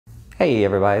Hey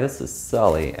everybody, this is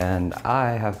Sully, and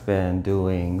I have been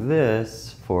doing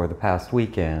this for the past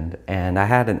weekend, and I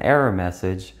had an error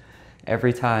message.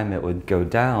 Every time it would go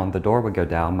down, the door would go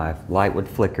down, my light would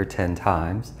flicker 10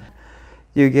 times.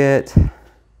 You get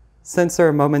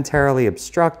sensor momentarily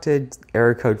obstructed,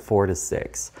 error code 4 to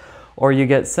 6. Or you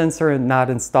get sensor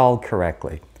not installed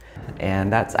correctly.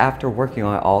 And that's after working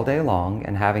on it all day long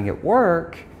and having it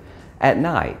work at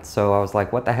night. So I was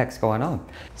like, what the heck's going on?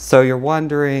 So you're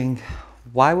wondering,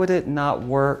 why would it not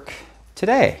work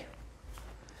today?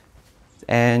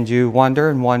 And you wonder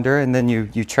and wonder, and then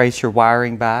you trace your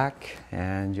wiring back,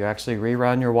 and you actually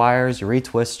rerun your wires, you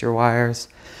retwist your wires,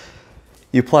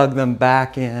 you plug them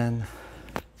back in,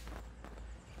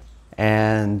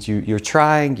 and you're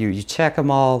trying, you check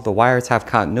them all, the wires have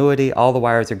continuity, all the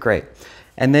wires are great.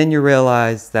 And then you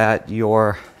realize that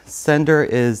your sender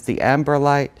is the amber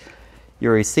light,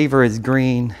 your receiver is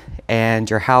green, and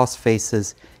your house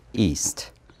faces east.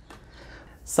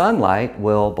 Sunlight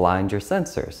will blind your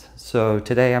sensors. So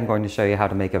today I'm going to show you how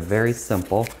to make a very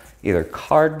simple, either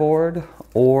cardboard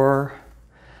or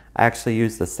I actually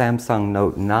use the Samsung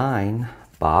Note 9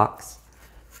 box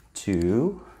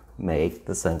to make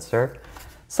the sensor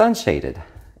sunshaded.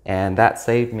 And that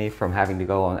saved me from having to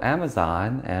go on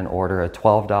Amazon and order a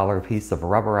 $12 piece of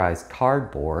rubberized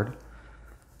cardboard.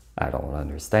 I don't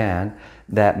understand.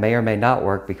 That may or may not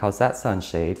work because that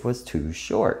sunshade was too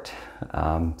short.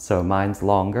 So mine's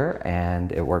longer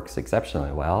and it works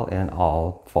exceptionally well in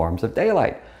all forms of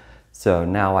daylight. So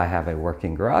now I have a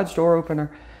working garage door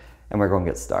opener and we're going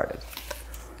to get started.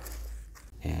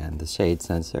 And the shade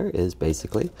sensor is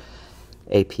basically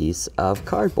a piece of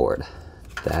cardboard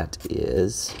that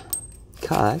is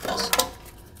cut,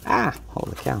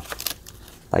 holy cow,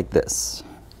 like this.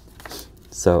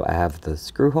 So I have the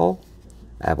screw hole,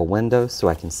 I have a window so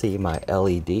I can see my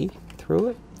LED through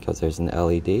it, because there's an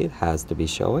LED, it has to be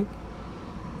showing.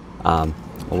 A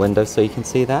window so you can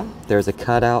see that. There's a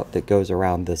cutout that goes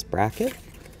around this bracket,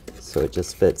 so it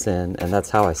just fits in, and that's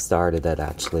how I started it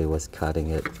actually, was cutting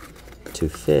it to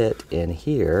fit in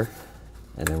here,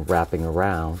 and then wrapping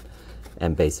around,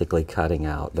 and basically cutting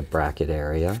out the bracket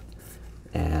area,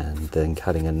 and then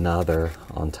cutting another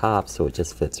on top so it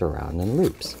just fits around in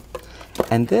loops.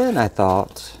 And then I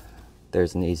thought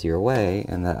there's an easier way,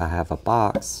 and that I have a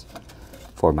box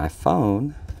for my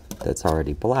phone that's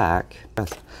already black.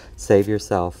 Save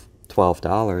yourself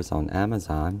 $12 on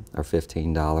Amazon or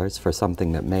 $15 for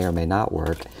something that may or may not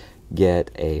work.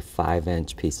 Get a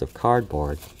 5-inch piece of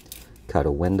cardboard, cut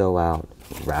a window out,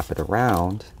 wrap it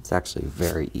around. It's actually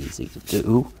very easy to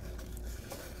do.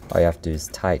 All you have to do is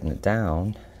tighten it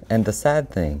down. And the sad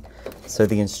thing, so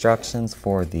the instructions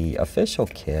for the official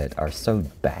kit are so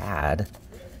bad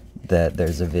that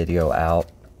there's a video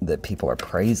out that people are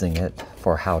praising it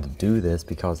for how to do this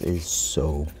because it is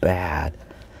so bad.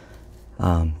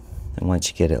 And once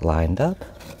you get it lined up,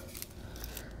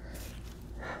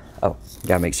 oh, you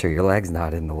gotta make sure your leg's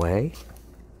not in the way.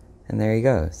 And there you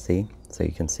go, see? So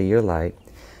you can see your light.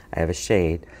 I have a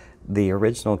shade. The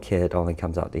original kit only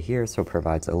comes out to here, so it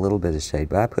provides a little bit of shade,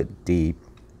 but I put deep,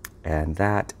 and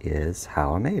that is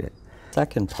how I made it.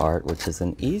 Second part, which is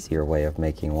an easier way of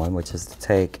making one, which is to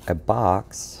take a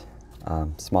box,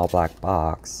 small black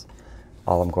box.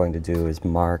 All I'm going to do is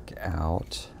mark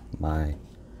out my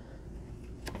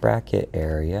bracket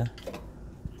area.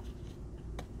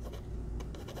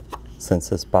 Since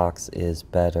this box is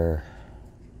better,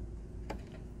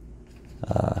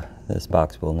 this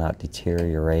box will not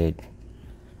deteriorate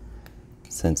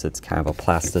since it's kind of a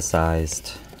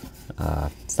plasticized,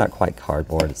 it's not quite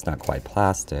cardboard, it's not quite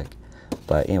plastic.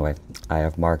 But anyway, I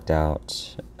have marked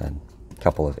out a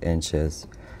couple of inches.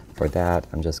 For that,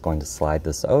 I'm just going to slide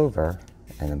this over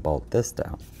and then bolt this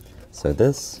down. So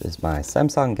this is my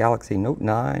Samsung Galaxy Note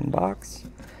 9 box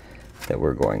that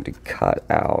we're going to cut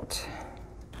out.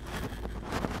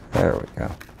 There we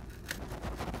go.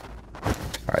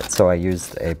 Alright, so I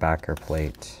used a backer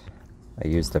plate. I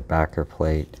used a backer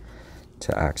plate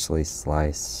to actually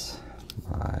slice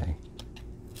my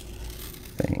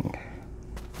thing.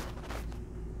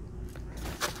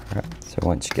 Alright, so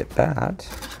once you get that,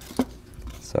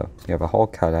 so you have a hole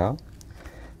cut out,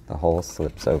 the hole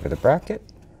slips over the bracket.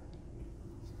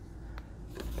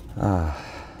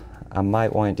 I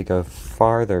might want it to go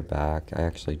farther back. I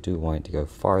actually do want it to go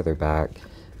farther back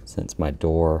since my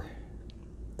door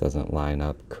doesn't line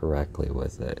up correctly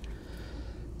with it.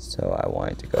 So I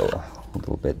want it to go a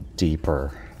little bit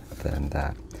deeper than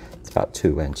that. It's about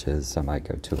 2 inches. I might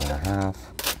go 2.5.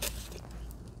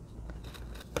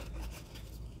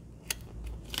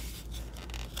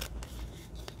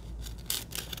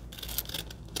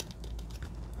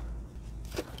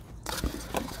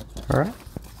 All right.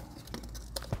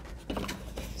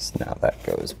 So now that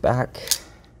goes back.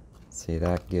 See,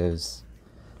 that gives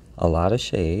a lot of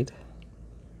shade.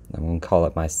 I'm going to call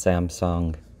it my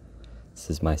Samsung. This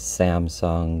is my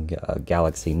Samsung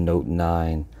Galaxy Note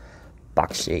 9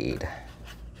 box shade.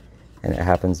 And it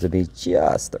happens to be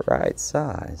just the right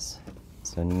size.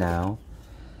 So now,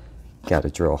 got to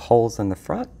drill holes in the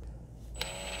front.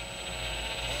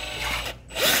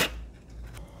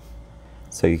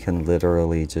 So you can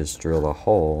literally just drill a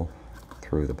hole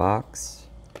through the box.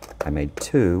 I made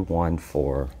two, one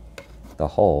for the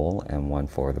hole and one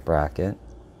for the bracket.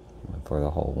 One for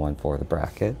the hole, one for the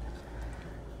bracket.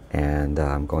 And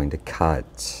I'm going to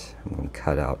cut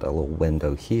out a little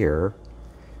window here.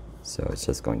 So it's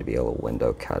just going to be a little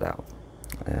window cut out.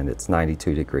 And it's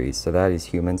 92 degrees, so that is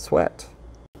human sweat.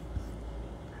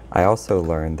 I also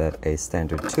learned that a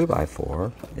standard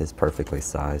 2x4 is perfectly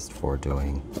sized for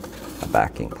doing a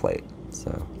backing plate.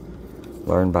 So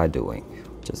learn by doing.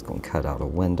 Just going to cut out a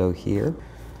window here.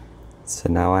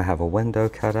 So now I have a window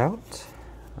cut out.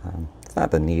 It's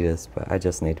not the neatest, but I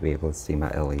just need to be able to see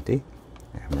my LED.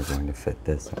 And we're going to fit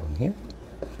this on here.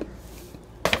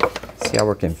 See, I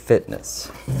work in fitness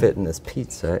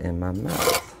pizza in my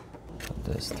mouth. Put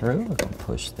this through, we can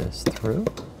push this through.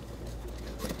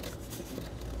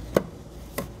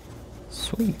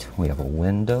 Sweet, we have a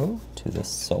window to the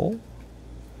sole.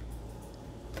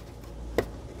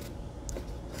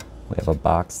 We have a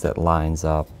box that lines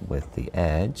up with the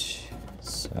edge.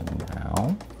 So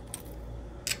now,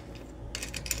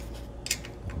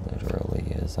 literally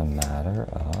is a matter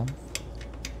of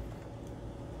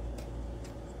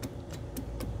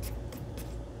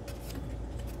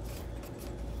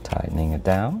tightening it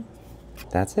down.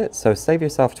 That's it. So save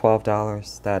yourself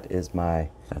 $12. That's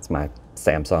my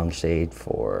Samsung shade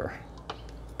for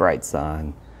bright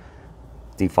sun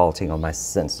defaulting on my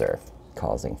sensor,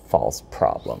 causing false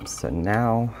problems. So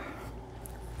now,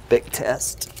 big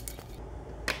test.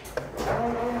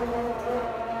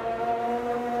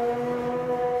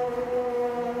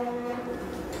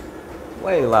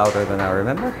 Way louder than I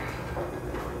remember,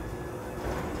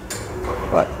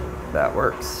 but that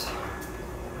works.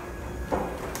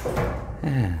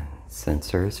 And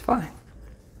sensor is fine.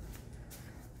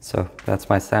 So that's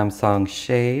my Samsung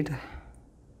shade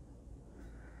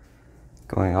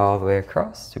going all the way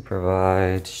across to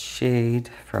provide shade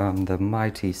from the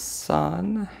mighty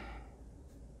sun.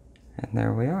 And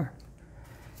there we are.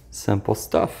 Simple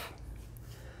stuff.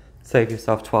 Save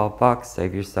yourself 12 bucks,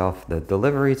 save yourself the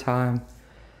delivery time.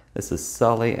 This is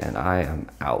Sully and I am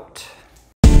out.